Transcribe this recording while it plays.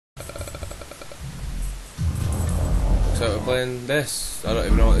So we're playing this. I don't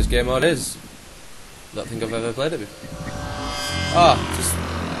even know what this game mode is. I don't think I've ever played it before. Ah, just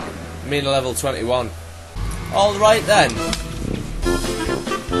me in level 21. Alright then.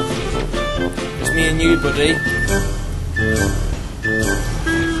 Just me and you, buddy.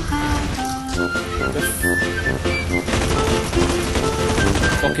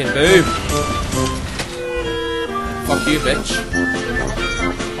 Fucking boom. Fuck you, bitch.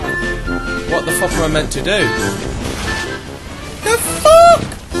 What the fuck am I meant to do? The fuck?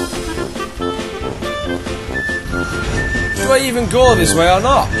 Do I even go this way or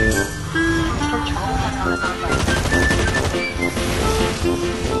not?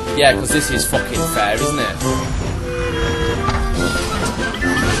 Yeah, because this is fucking fair, isn't it?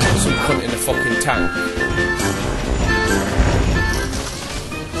 Some cunt in a fucking tank.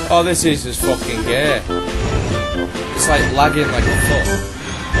 Oh, this is just fucking gay. It's like lagging like a foot.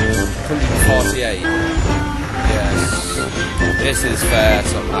 148. Yes. This is fair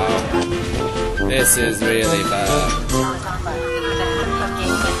somehow. This is really fair.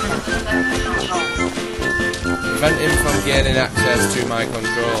 Prevent him from gaining access to my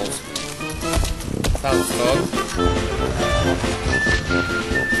controls. Sounds fun.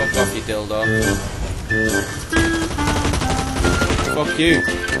 Fuck off, you dildo. Fuck you.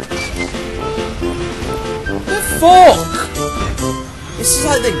 The fuck? This is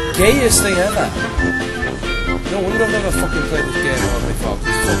like the gayest thing ever. No wonder I've never fucking played this game on before,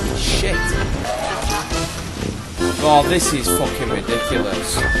 because it's fucking shit. Oh, this is fucking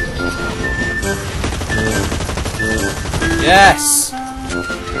ridiculous. Yes!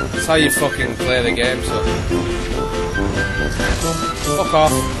 That's how you fucking play the game, so. Fuck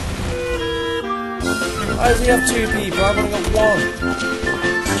off. Why does he have two people? I've only got one.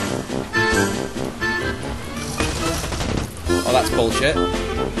 Oh, that's bullshit.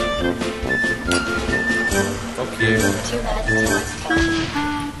 Fuck you.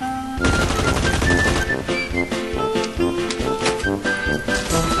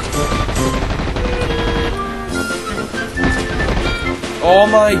 Oh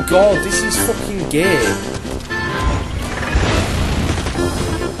my god, this is fucking gay.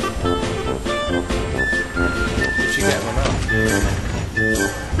 Did she get him out?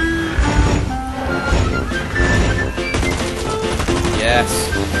 Yes.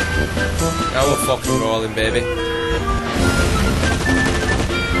 Now we're fucking rolling, baby.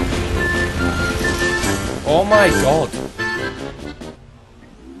 Oh my god.